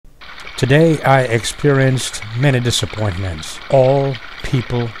Today I experienced many disappointments, all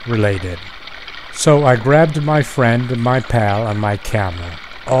people related. So I grabbed my friend, my pal, and my camera,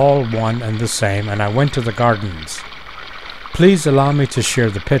 all one and the same, and I went to the gardens. Please allow me to share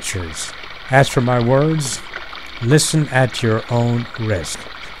the pictures. As for my words, listen at your own risk.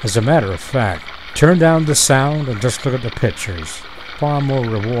 As a matter of fact, turn down the sound and just look at the pictures. Far more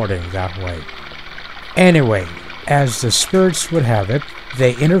rewarding that way. Anyway, as the spirits would have it,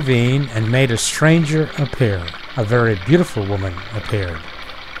 they intervened and made a stranger appear. A very beautiful woman appeared.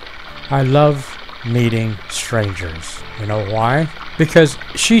 I love meeting strangers. You know why? Because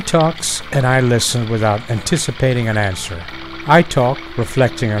she talks and I listen without anticipating an answer. I talk,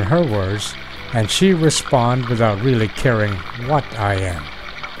 reflecting on her words, and she responds without really caring what I am.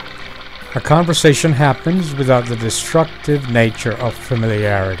 A conversation happens without the destructive nature of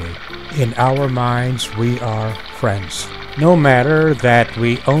familiarity. In our minds, we are friends, no matter that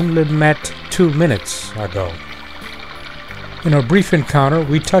we only met 2 minutes ago. In our brief encounter,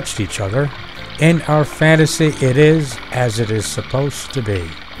 we touched each other. In our fantasy, it is as it is supposed to be.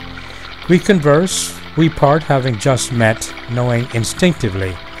 We converse, we part having just met, knowing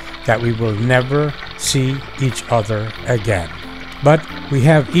instinctively that we will never see each other again. But we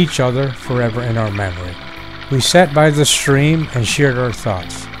have each other forever in our memory. We sat by the stream and shared our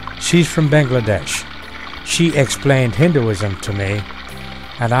thoughts. She's from Bangladesh. She explained Hinduism to me,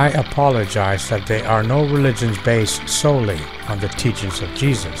 and I apologize that there are no religions based solely on the teachings of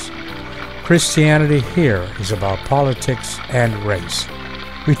Jesus. Christianity here is about politics and race.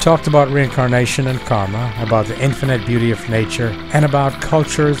 We talked about reincarnation and karma, about the infinite beauty of nature, and about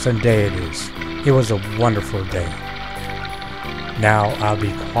cultures and deities. It was a wonderful day. Now I'll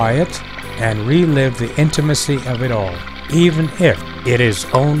be quiet and relive the intimacy of it all, even if it is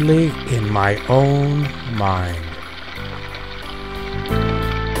only in my own mind.